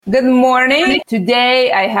Good morning.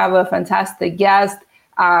 Today, I have a fantastic guest.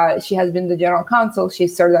 She has been the general counsel.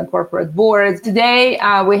 She's served on corporate boards. Today,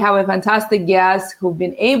 we have a fantastic guest who've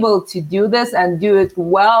been able to do this and do it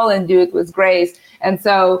well and do it with grace. And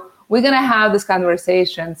so we're going to have this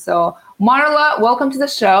conversation. So Marla, welcome to the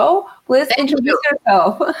show. Please introduce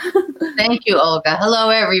yourself. Thank you, Olga. Hello,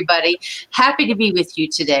 everybody. Happy to be with you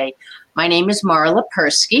today. My name is Marla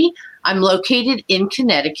Persky. I'm located in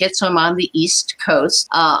Connecticut, so I'm on the East Coast.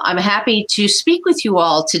 I'm happy to speak with you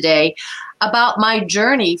all today about my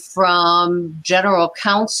journey from general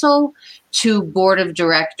counsel to board of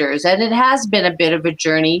directors. And it has been a bit of a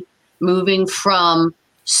journey moving from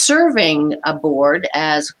serving a board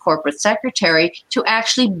as corporate secretary to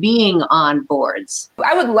actually being on boards.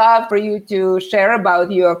 I would love for you to share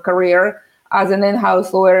about your career as an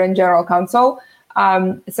in-house lawyer and general counsel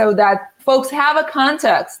so that folks have a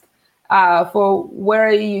context for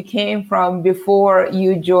where you came from before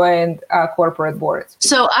you joined corporate boards.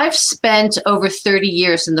 So I've spent over 30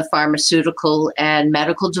 years in the pharmaceutical and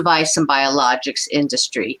medical device and biologics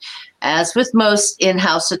industry. As with most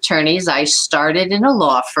in-house attorneys, I started in a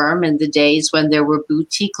law firm in the days when there were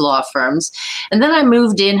boutique law firms. And then I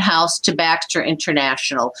moved in-house to Baxter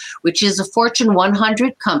International, which is a Fortune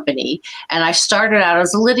 100 company. And I started out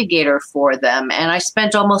as a litigator for them. And I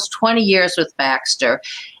spent almost 20 years with Baxter.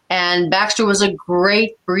 And Baxter was a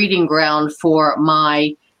great breeding ground for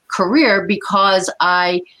my career because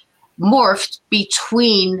I morphed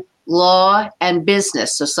between law and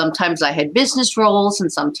business. So sometimes I had business roles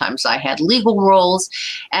and sometimes I had legal roles.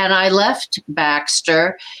 And I left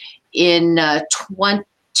Baxter in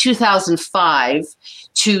 2005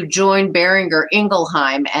 to join Boehringer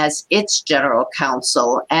Ingelheim as its general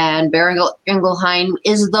counsel. And Boehringer Ingelheim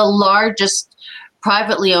is the largest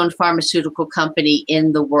privately owned pharmaceutical company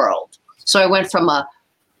in the world. So I went from a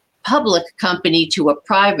public company to a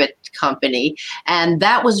private company. And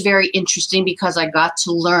that was very interesting because I got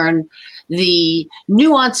to learn the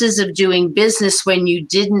nuances of doing business when you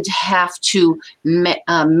didn't have to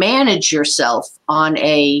manage yourself on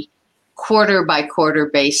a quarter by quarter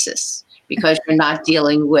basis because you're not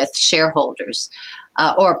dealing with shareholders.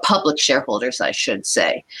 Or public shareholders, I should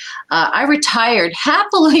say. I retired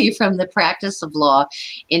happily from the practice of law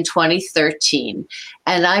in 2013,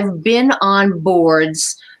 and I've been on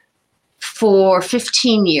boards for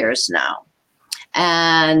 15 years now,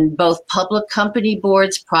 and both public company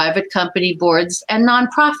boards, private company boards, and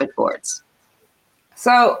nonprofit boards.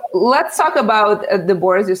 So let's talk about the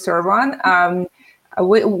boards you serve on.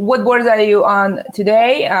 What boards are you on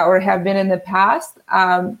today or have been in the past?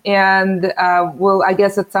 We'll, I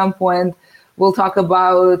guess at some point, we'll talk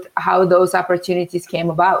about how those opportunities came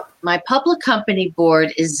about. My public company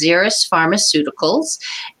board is Xeris Pharmaceuticals,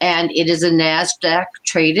 and it is a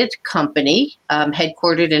NASDAQ-traded company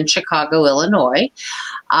headquartered in Chicago, Illinois.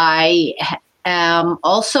 I am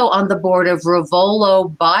also on the board of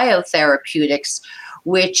Revolo Biotherapeutics,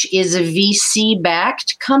 which is a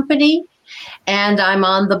VC-backed company. And I'm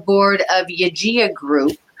on the board of Yagea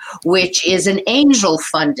Group, which is an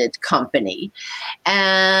angel-funded company.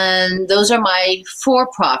 And those are my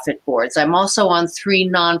for-profit boards. I'm also on 3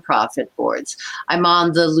 nonprofit boards. I'm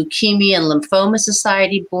on the Leukemia and Lymphoma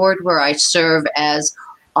Society board, where I serve as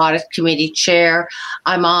audit committee chair.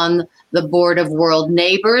 I'm on the board of World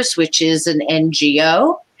Neighbors, which is an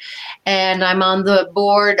NGO. And I'm on the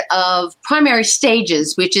board of Primary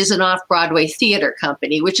Stages, which is an off-Broadway theater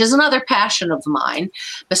company, which is another passion of mine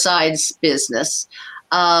besides business.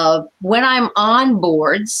 When I'm on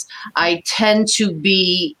boards, I tend to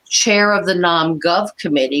be chair of the NomGov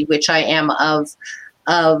committee, which I am of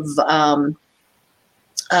Xeris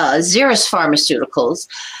Pharmaceuticals,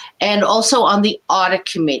 and also on the audit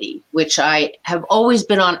committee, which I have always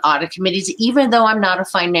been on audit committees, even though I'm not a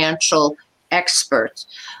financial expert.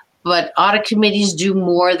 But audit committees do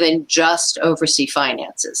more than just oversee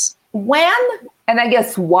finances. When, and I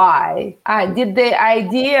guess why, did the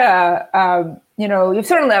idea, you've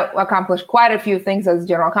certainly accomplished quite a few things as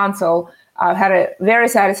general counsel, had a very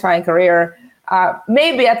satisfying career,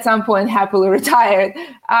 maybe at some point happily retired.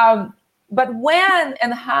 But when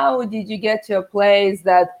and how did you get to a place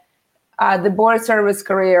that the board service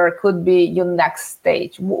career could be your next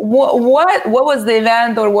stage? What was the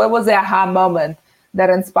event or what was the aha moment that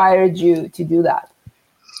inspired you to do that?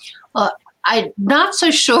 Well, I'm not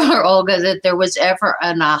so sure, Olga, that there was ever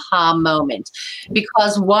an aha moment,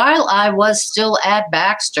 because while I was still at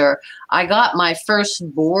Baxter, I got my first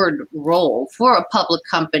board role for a public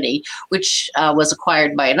company, which was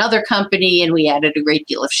acquired by another company, and we added a great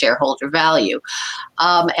deal of shareholder value.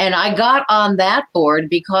 And I got on that board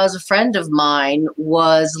because a friend of mine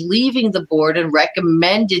was leaving the board and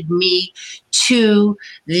recommended me to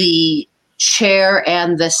the chair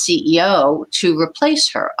and the CEO to replace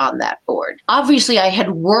her on that board. Obviously, I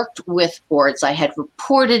had worked with boards. I had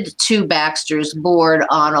reported to Baxter's board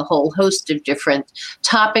on a whole host of different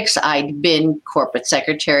topics. I'd been corporate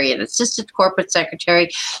secretary and assistant corporate secretary,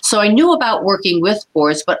 so I knew about working with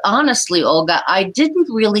boards. But honestly, Olga, I didn't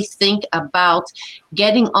really think about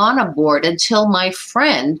getting on a board until my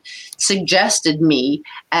friend suggested me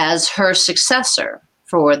as her successor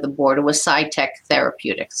for the board. It was Cytek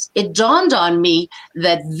Therapeutics. It dawned on me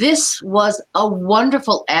that this was a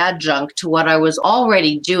wonderful adjunct to what I was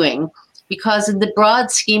already doing, because in the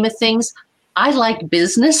broad scheme of things, I like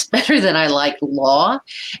business better than I like law.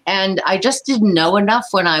 And I just didn't know enough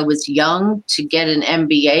when I was young to get an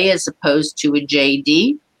MBA as opposed to a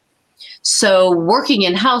JD. So working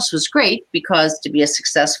in-house was great, because to be a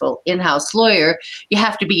successful in-house lawyer, you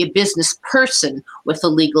have to be a business person with a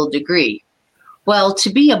legal degree. Well, to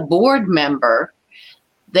be a board member,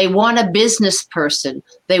 they want a business person.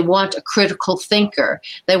 They want a critical thinker.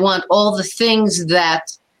 They want all the things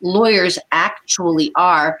that lawyers actually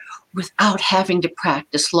are, without having to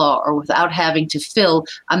practice law or without having to fill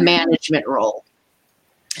a management role.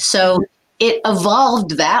 So it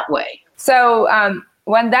evolved that way. So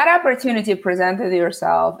when that opportunity presented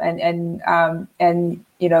yourself, and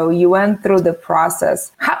you went through the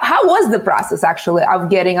process, how was the process actually of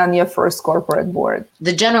getting on your first corporate board?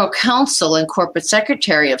 The general counsel and corporate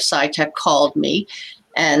secretary of Cytek called me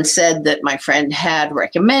and said that my friend had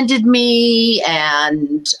recommended me,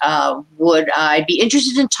 and would I be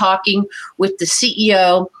interested in talking with the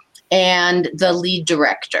CEO and the lead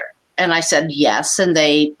director? And I said yes, and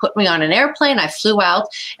they put me on an airplane. I flew out,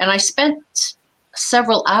 and I spent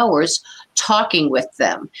several hours talking with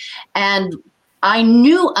them. And I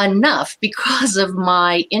knew enough, because of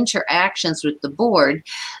my interactions with the board,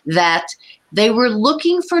 that they were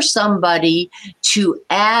looking for somebody to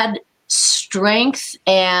add strength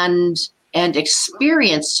and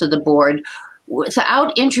experience to the board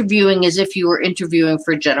without interviewing as if you were interviewing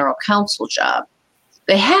for a general counsel job.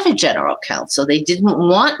 They had a general counsel. They didn't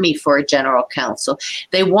want me for a general counsel.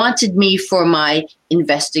 They wanted me for my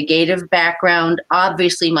investigative background,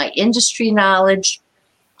 obviously my industry knowledge,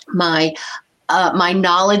 my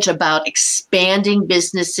knowledge about expanding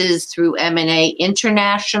businesses through M&A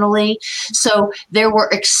internationally. So there were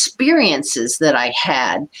experiences that I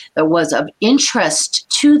had that was of interest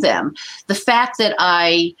to them. The fact that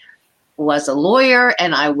I was a lawyer,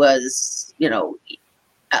 and I was,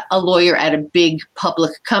 a lawyer at a big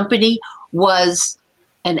public company, was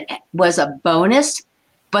a bonus.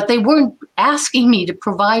 But they weren't asking me to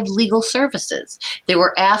provide legal services. They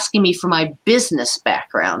were asking me for my business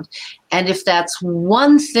background. And if that's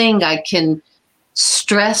one thing I can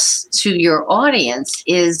stress to your audience,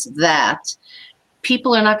 is that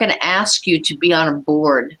people are not going to ask you to be on a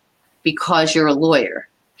board because you're a lawyer.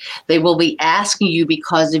 They will be asking you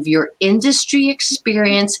because of your industry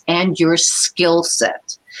experience and your skill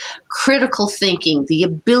set. Critical thinking, the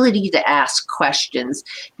ability to ask questions,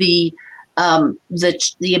 the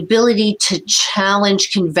ability to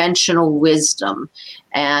challenge conventional wisdom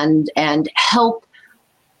and help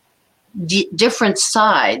different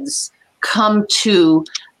sides come to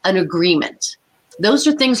an agreement. Those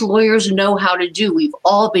are things lawyers know how to do. We've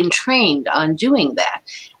all been trained on doing that.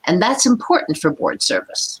 And that's important for board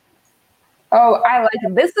service. Oh, I like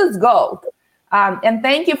it. This is gold. And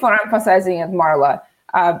thank you for emphasizing it, Marla.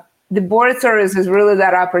 The board service is really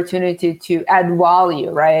that opportunity to add value,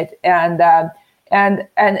 right? And I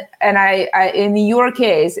in your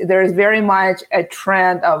case, there is very much a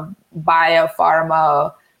trend of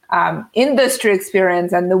biopharma industry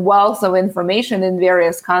experience and the wealth of information in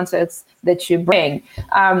various contexts that you bring.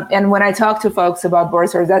 And when I talk to folks about board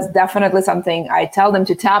service, that's definitely something I tell them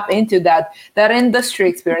to tap into, that industry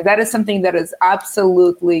experience. That is something that is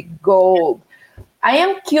absolutely gold. I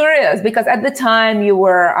am curious, because at the time you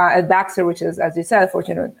were at Baxter, which is, as you said,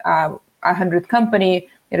 Fortune 100 company.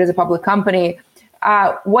 It is a public company.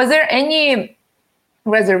 Was there any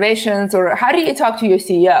reservations, or how do you talk to your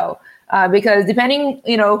CEO? Because depending,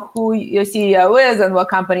 who your CEO is and what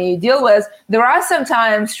company you deal with, there are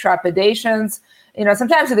sometimes trepidations.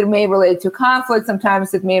 sometimes it may relate to conflict,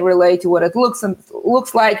 sometimes it may relate to what it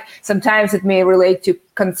looks like, sometimes it may relate to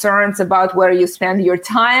concerns about where you spend your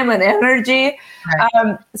time and energy.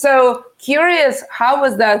 Right. So curious, how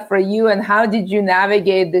was that for you, and how did you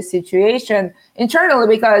navigate the situation internally?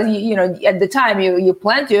 Because at the time you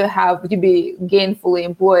plan to be gainfully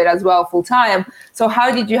employed as well, full time. So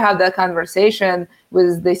how did you have that conversation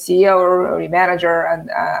with the CEO or your manager,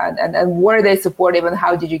 and were they supportive, and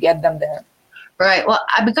how did you get them there? Right. Well,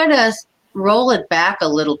 I'm going to roll it back a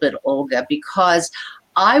little bit, Olga, because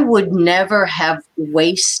I would never have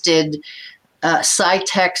wasted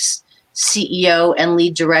Scitech's CEO and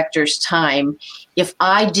lead director's time if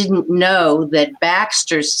I didn't know that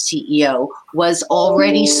Baxter's CEO was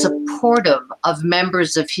already supportive of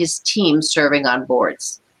members of his team serving on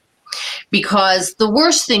boards. Because the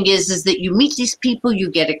worst thing is that you meet these people, you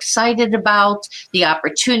get excited about the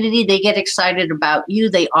opportunity, they get excited about you,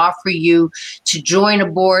 they offer you to join a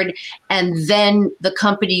board, and then the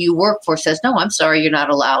company you work for says, no, I'm sorry, you're not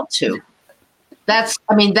allowed to.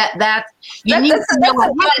 You need to know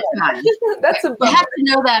ahead of time. You have to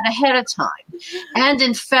know that ahead of time. And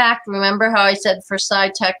in fact, remember how I said for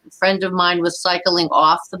Scitech, a friend of mine was cycling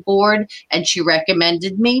off the board and she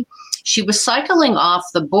recommended me? She was cycling off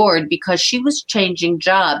the board because she was changing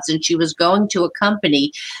jobs and she was going to a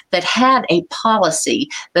company that had a policy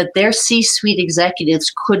that their C-suite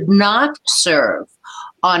executives could not serve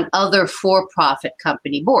on other for-profit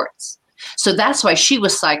company boards. So that's why she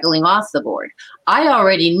was cycling off the board. I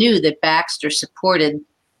already knew that Baxter supported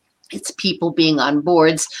its people being on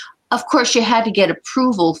boards. Of course, you had to get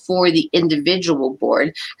approval for the individual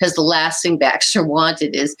board, because the last thing Baxter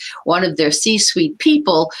wanted is one of their C-suite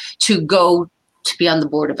people to go to be on the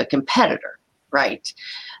board of a competitor, right?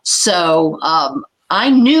 So I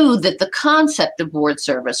knew that the concept of board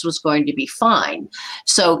service was going to be fine.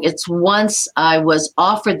 So it's once I was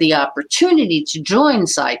offered the opportunity to join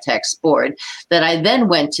Scitech's board that I then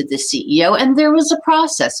went to the CEO, and there was a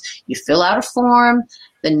process. You fill out a form,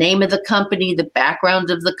 the name of the company, the background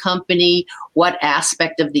of the company, what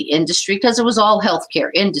aspect of the industry, because it was all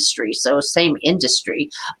healthcare industry, so same industry,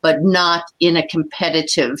 but not in a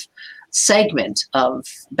competitive segment of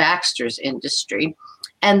Baxter's industry.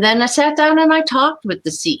 And then I sat down and I talked with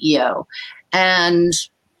the CEO, and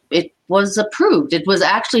it was approved. It was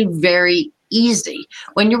actually very easy.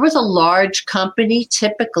 When you're with a large company,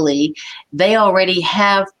 typically they already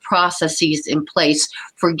have processes in place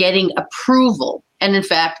for getting approval. And in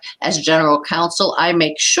fact, as general counsel, I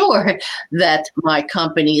make sure that my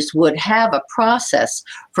companies would have a process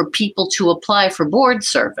for people to apply for board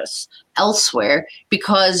service elsewhere,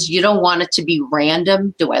 because you don't want it to be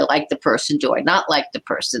random. Do I like the person? Do I not like the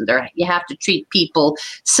person? You have to treat people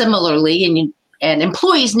similarly, and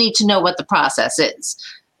employees need to know what the process is.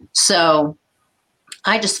 So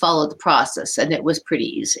I just followed the process, and it was pretty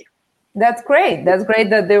easy. That's great. That's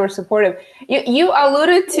great that they were supportive. You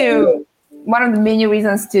alluded to one of the many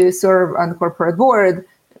reasons to serve on the corporate board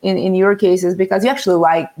in your case is because you actually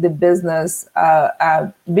like the business,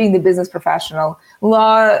 being the business professional.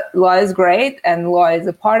 Law is great, and law is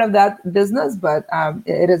a part of that business, but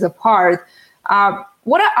it is a part.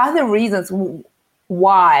 What are other reasons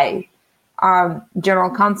why general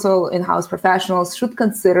counsel, in-house professionals should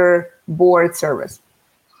consider board service?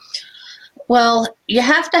 Well, you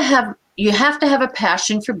have to have a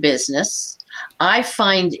passion for business. I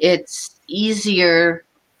find it's easier,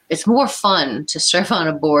 it's more fun to serve on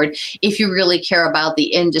a board if you really care about the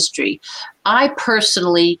industry. I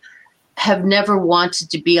personally have never wanted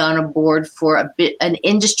to be on a board for an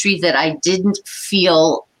industry that I didn't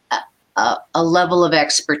feel a level of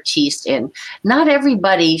expertise in. Not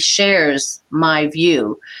everybody shares my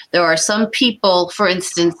view. There are some people, for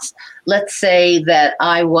instance, let's say that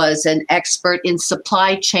I was an expert in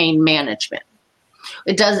supply chain management.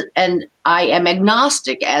 And I am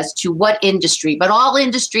agnostic as to what industry, but all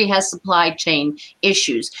industry has supply chain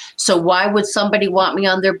issues. So why would somebody want me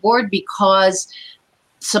on their board? Because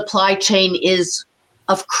supply chain is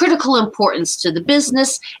of critical importance to the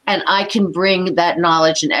business, and I can bring that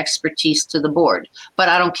knowledge and expertise to the board. But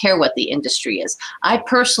I don't care what the industry is. I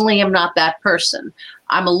personally am not that person.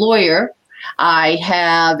 I'm a lawyer. I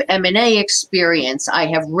have M&A experience. I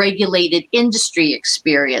have regulated industry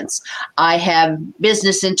experience. I have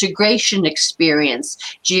business integration experience,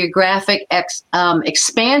 geographic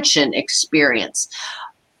expansion experience,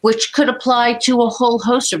 which could apply to a whole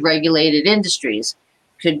host of regulated industries.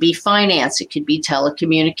 It could be finance. It could be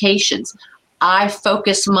telecommunications. I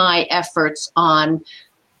focus my efforts on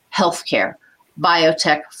healthcare,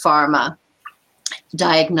 biotech, pharma,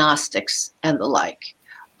 diagnostics, and the like.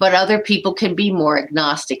 But other people can be more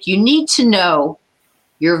agnostic. You need to know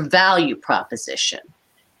your value proposition.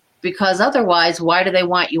 Because otherwise, why do they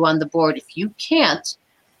want you on the board if you can't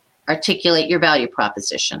articulate your value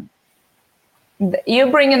proposition?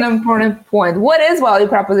 You bring an important point. What is value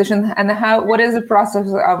proposition, and what is the process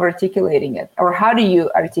of articulating it? Or how do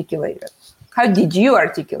you articulate it? How did you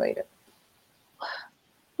articulate it?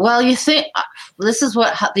 Well, you think, this is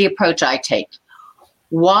the approach I take.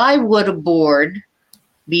 Why would a board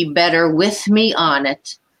be better with me on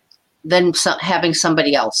it than having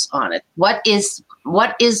somebody else on it? What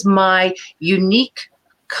is my unique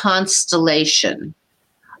constellation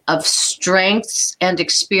of strengths and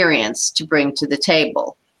experience to bring to the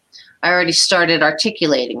table? I already started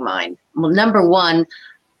articulating mine. Well, number one,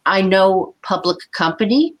 I know public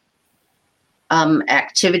company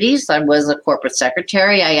activities. I was a corporate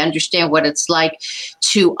secretary. I understand what it's like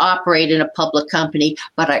to operate in a public company,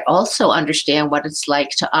 but I also understand what it's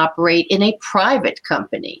like to operate in a private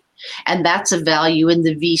company. And that's a value in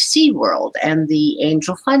the VC world and the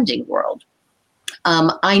angel funding world.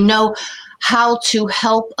 I know how to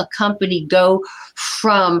help a company go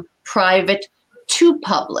from private to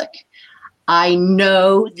public. I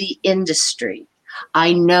know the industry.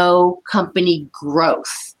 I know company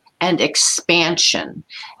growth and expansion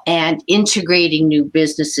and integrating new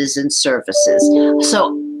businesses and services.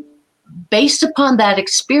 So based upon that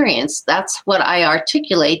experience, that's what I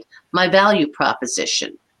articulate my value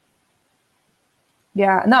proposition.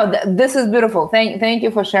 Yeah, no, this is beautiful. Thank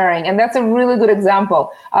you for sharing. And that's a really good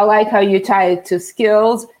example. I like how you tie it to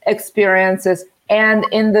skills, experiences, and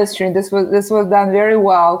industry. This was done very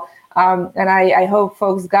well. And I hope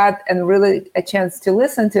folks got really a chance to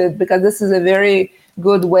listen to it, because this is a very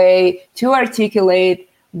good way to articulate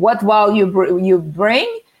what value you bring,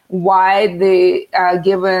 why the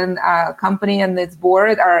given company and its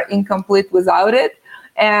board are incomplete without it,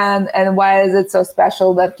 and why is it so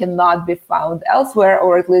special that cannot be found elsewhere,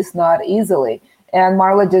 or at least not easily. And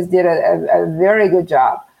Marla just did a very good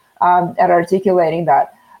job at articulating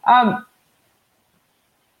that.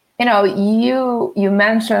 You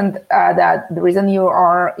mentioned that the reason you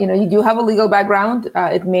are, you do have a legal background.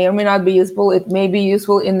 It may or may not be useful. It may be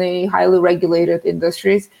useful in the highly regulated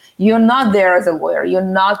industries. You're not there as a lawyer. You're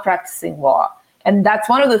not practicing law. And that's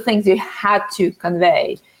one of the things you had to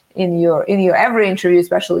convey in your every interview,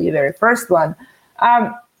 especially your very first one.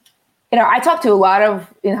 I talk to a lot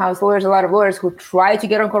of in-house lawyers, a lot of lawyers who try to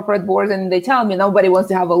get on corporate boards, and they tell me nobody wants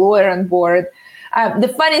to have a lawyer on board.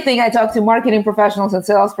 The funny thing, I talk to marketing professionals and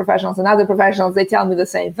sales professionals and other professionals, they tell me the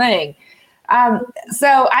same thing. So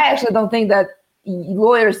I actually don't think that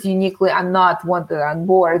lawyers uniquely are not wanted on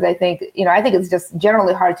board. I think it's just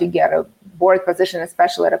generally hard to get a board position,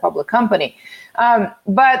 especially at a public company.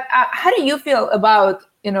 But how do you feel about,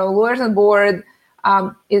 lawyers on board?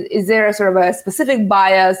 Is there a sort of a specific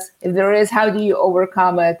bias? If there is, how do you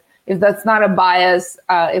overcome it? If that's not a bias,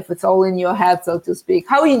 if it's all in your head, so to speak,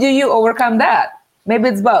 how do you overcome that? Maybe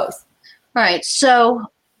it's both. Right. So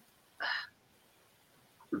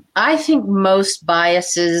I think most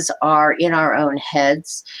biases are in our own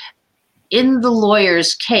heads. In the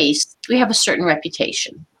lawyer's case, we have a certain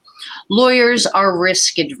reputation. Lawyers are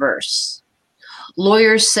risk adverse.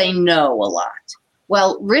 Lawyers say no a lot.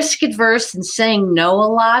 Well, risk adverse and saying no a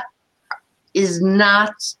lot is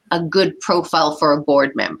not a good profile for a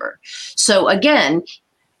board member. So again,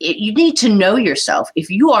 you need to know yourself. If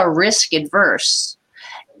you are risk adverse,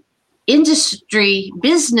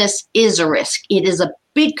 business is a risk. It is a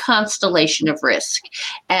big constellation of risk.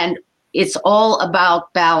 And it's all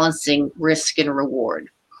about balancing risk and reward.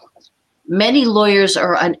 Many lawyers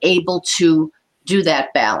are unable to do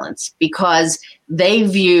that balance because they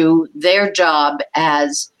view their job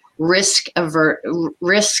as risk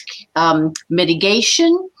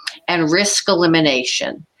mitigation and risk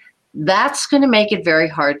elimination. That's going to make it very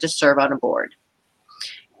hard to serve on a board.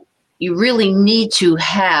 You really need to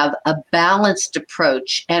have a balanced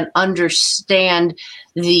approach and understand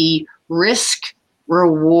the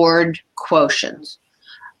risk-reward quotient.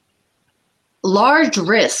 Large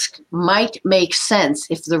risk might make sense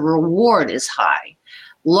if the reward is high.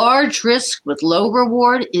 Large risk with low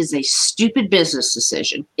reward is a stupid business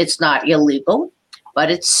decision. It's not illegal, but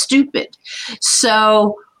it's stupid.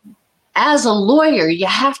 So as a lawyer, you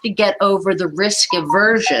have to get over the risk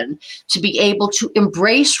aversion to be able to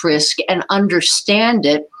embrace risk and understand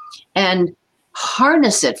it and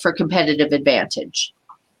harness it for competitive advantage.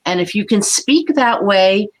 And if you can speak that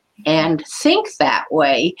way and think that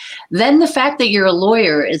way, then the fact that you're a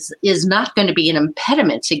lawyer is not going to be an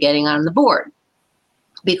impediment to getting on the board.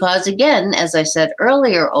 Because again, as I said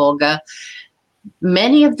earlier, Olga,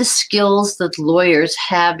 many of the skills that lawyers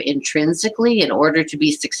have intrinsically in order to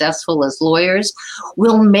be successful as lawyers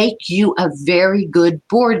will make you a very good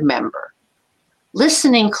board member.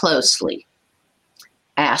 Listening closely,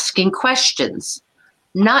 asking questions,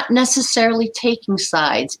 not necessarily taking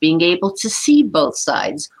sides, being able to see both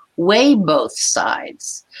sides, weigh both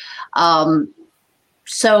sides.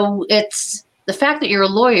 So it's the fact that you're a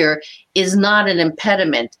lawyer is not an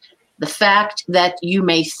impediment. The fact that you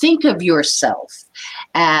may think of yourself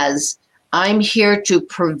as, I'm here to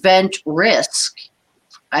prevent risk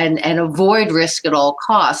and avoid risk at all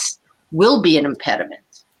costs, will be an impediment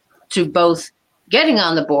to both getting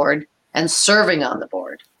on the board and serving on the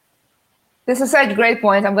board. This is such a great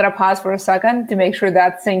point. I'm going to pause for a second to make sure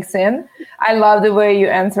that sinks in. I love the way you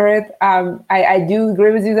answer it. I do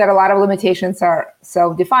agree with you that a lot of limitations are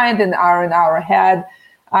self-defined and are in our head.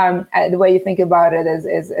 The way you think about it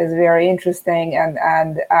is very interesting.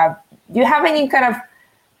 And do you have any kind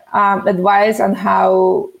of advice on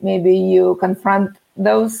how maybe you confront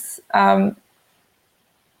those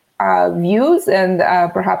views and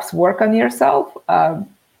perhaps work on yourself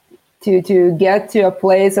to get to a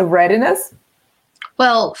place of readiness?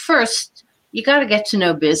 Well, first, you got to get to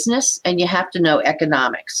know business and you have to know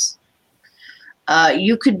economics.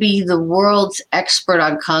 You could be the world's expert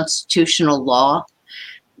on constitutional law.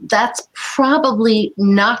 That's probably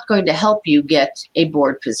not going to help you get a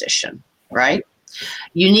board position, right?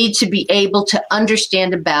 You need to be able to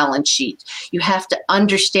understand a balance sheet. You have to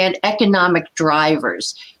understand economic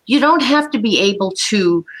drivers. You don't have to be able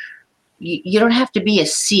to, you don't have to be a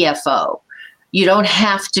CFO. You don't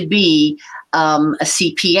have to be a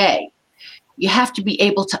CPA. You have to be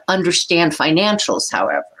able to understand financials,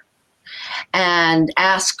 however, and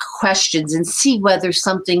ask questions and see whether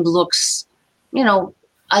something looks,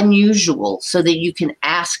 unusual so that you can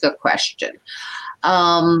ask a question.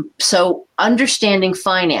 So understanding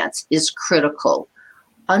finance is critical.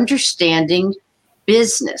 Understanding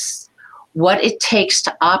business, what it takes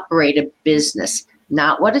to operate a business,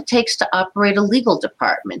 not what it takes to operate a legal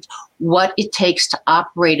department, what it takes to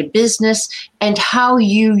operate a business, and how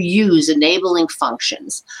you use enabling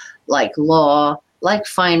functions like law, like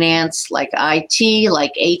finance, like IT,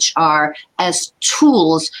 like HR as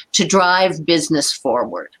tools to drive business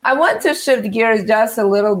forward. I want to shift gears just a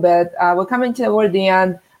little bit. We're coming toward the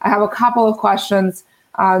end. I have a couple of questions.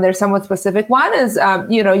 They're somewhat specific. One is,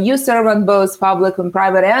 you serve on both public and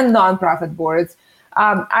private and nonprofit boards.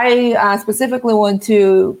 I specifically want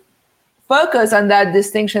to focus on that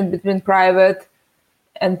distinction between private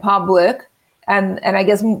and public. And I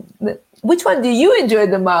guess, which one do you enjoy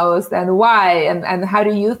the most and why? And how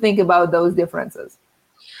do you think about those differences?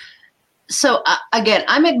 So again,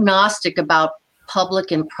 I'm agnostic about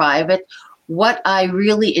public and private. What I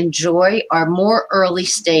really enjoy are more early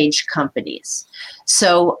stage companies.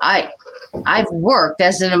 So I've worked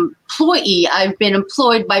as an employee. I've been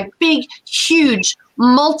employed by big, huge,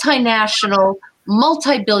 multinational,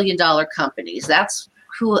 multi-billion-dollar companies. That's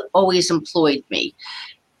who always employed me.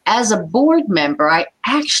 As a board member, I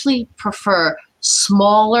actually prefer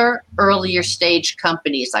smaller, earlier stage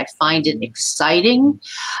companies. I find it exciting.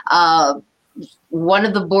 One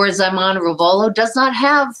of the boards I'm on, Revolo, does not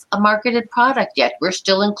have a marketed product yet. We're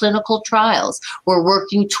still in clinical trials. We're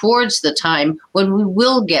working towards the time when we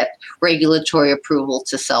will get regulatory approval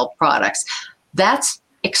to sell products. That's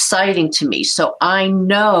exciting to me. So I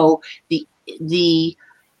know the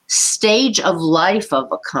stage of life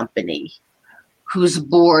of a company whose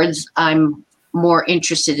boards I'm more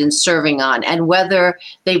interested in serving on, and whether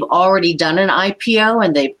they've already done an IPO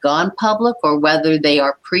and they've gone public or whether they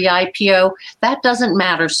are pre-IPO, that doesn't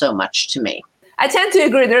matter so much to me. I tend to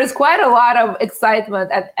agree. There's quite a lot of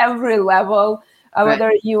excitement at every level,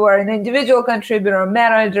 whether you are an individual contributor, a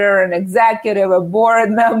manager, an executive, a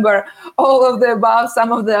board member, all of the above,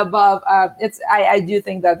 some of the above. I do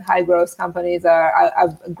think that high growth companies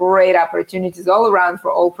are great opportunities all around for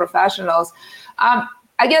all professionals.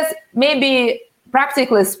 I guess maybe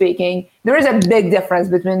practically speaking, there is a big difference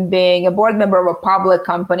between being a board member of a public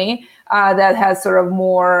company that has sort of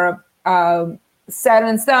more set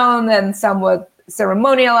in stone and somewhat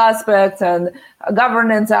ceremonial aspects and a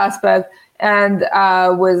governance aspect, and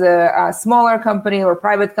with a smaller company or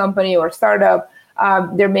private company or startup,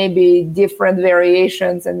 there may be different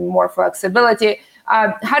variations and more flexibility.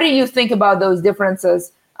 How do you think about those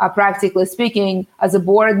differences, practically speaking, as a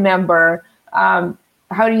board member?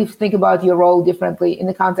 How do you think about your role differently in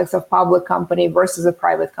the context of public company versus a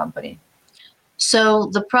private company? So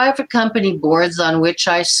the private company boards on which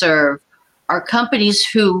I serve are companies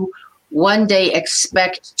who one day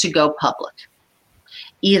expect to go public.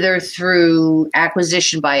 either through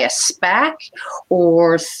acquisition by a SPAC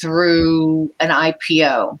or through an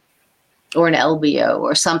IPO or an LBO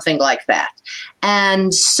or something like that.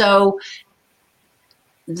 And so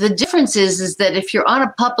the difference is that if you're on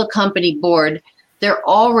a public company board, there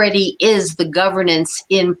already is the governance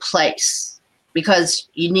in place because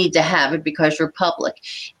you need to have it because you're public.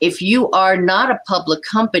 If you are not a public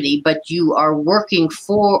company, but you are working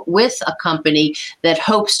with a company that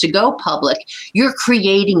hopes to go public, you're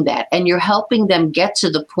creating that and you're helping them get to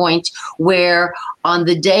the point where on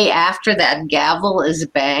the day after that gavel is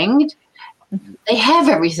banged, they have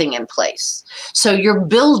everything in place. So you're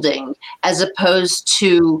building as opposed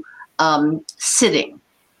to sitting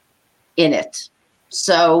in it.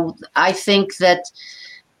 So I think that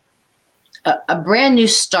a brand new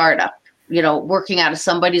startup, working out of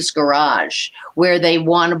somebody's garage where they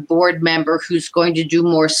want a board member who's going to do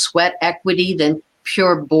more sweat equity than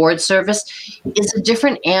pure board service is a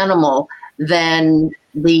different animal than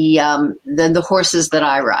the horses that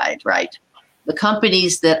I ride, right? The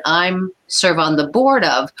companies that I'm serve on the board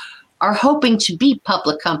of are hoping to be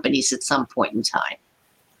public companies at some point in time.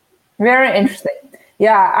 Very interesting.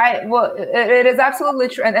 Yeah, it is absolutely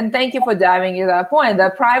true, and thank you for diving into that point.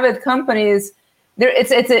 The private companies,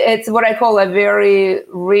 it's what I call a very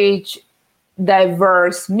rich,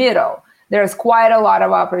 diverse middle. There's quite a lot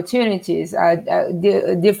of opportunities.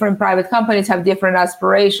 Different private companies have different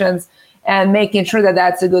aspirations, and making sure that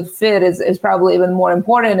that's a good fit is probably even more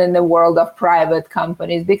important in the world of private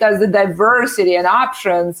companies because the diversity and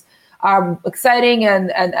options are exciting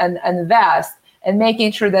and vast. And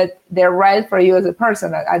making sure that they're right for you as a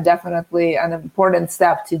person are definitely an important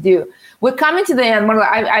step to do. We're coming to the end. Marla,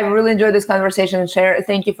 I really enjoyed this conversation.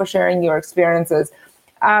 Thank you for sharing your experiences.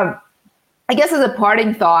 I guess as a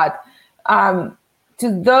parting thought, to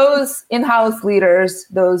those in-house leaders,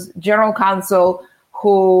 those general counsel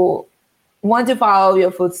who want to follow your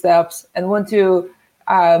footsteps and want to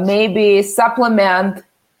maybe supplement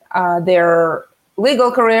their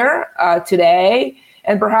legal career today,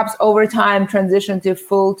 and perhaps over time transition to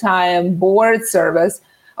full-time board service,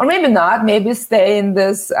 or maybe not, maybe stay in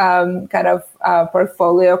this kind of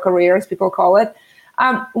portfolio career, as people call it.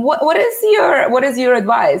 What is your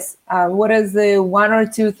advice? What is the one or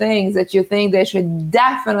two things that you think they should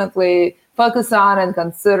definitely focus on and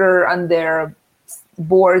consider on their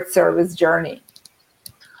board service journey?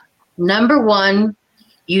 Number one,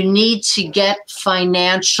 you need to get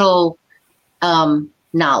financial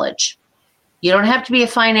knowledge. You don't have to be a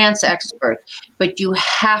finance expert, but you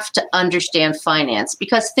have to understand finance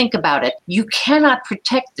because think about it. You cannot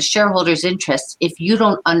protect the shareholders' interests if you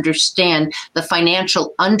don't understand the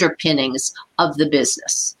financial underpinnings of the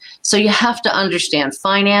business. So you have to understand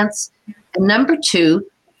finance. And number two,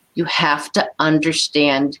 you have to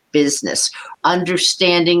understand business,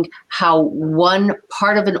 understanding how one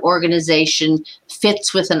part of an organization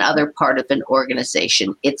fits with another part of an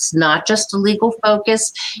organization. It's not just a legal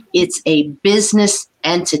focus, it's a business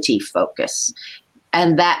entity focus.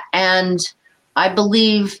 And I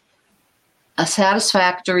believe a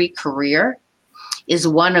satisfactory career is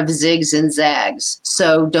one of zigs and zags.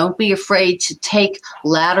 So don't be afraid to take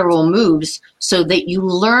lateral moves so that you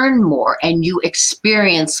learn more and you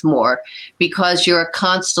experience more because you're a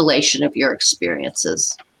constellation of your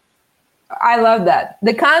experiences. I love that.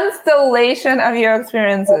 The constellation of your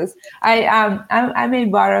experiences. I may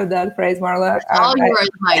borrow that phrase, Marla. All yours,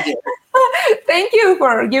 my dear. Thank you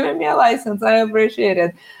for giving me a license. I appreciate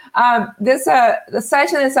it. This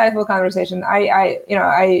such an insightful conversation.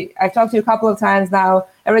 I've talked to you a couple of times now.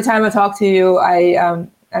 Every time I talk to you, I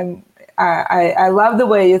love the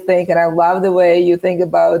way you think, and I love the way you think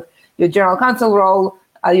about your general counsel role,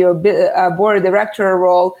 your board director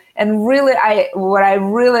role, and really, what I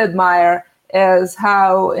really admire is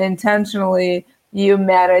how intentionally you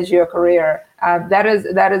manage your career. That is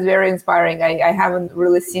very inspiring. I haven't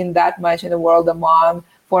really seen that much in the world among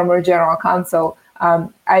former general counsel.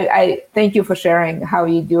 I thank you for sharing how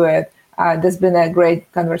you do it. This has been a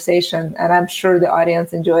great conversation, and I'm sure the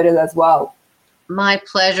audience enjoyed it as well. My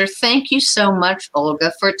pleasure. Thank you so much,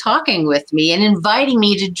 Olga, for talking with me and inviting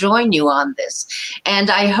me to join you on this.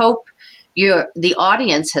 And I hope the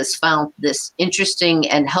audience has found this interesting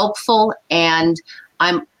and helpful. And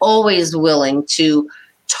I'm always willing to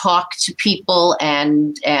talk to people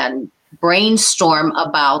and brainstorm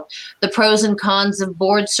about the pros and cons of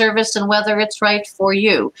board service and whether it's right for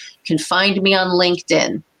you. You can find me on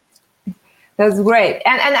LinkedIn. That's great,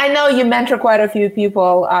 and I know you mentor quite a few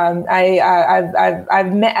people.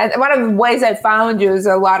 I've met, one of the ways I found you is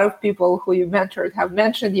a lot of people who you mentored have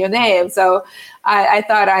mentioned your name. So I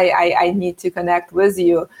thought I need to connect with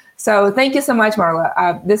you. So thank you so much,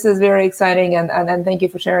 Marla. This is very exciting, and thank you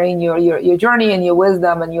for sharing your journey and your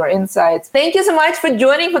wisdom and your insights. Thank you so much for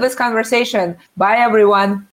joining for this conversation. Bye, everyone.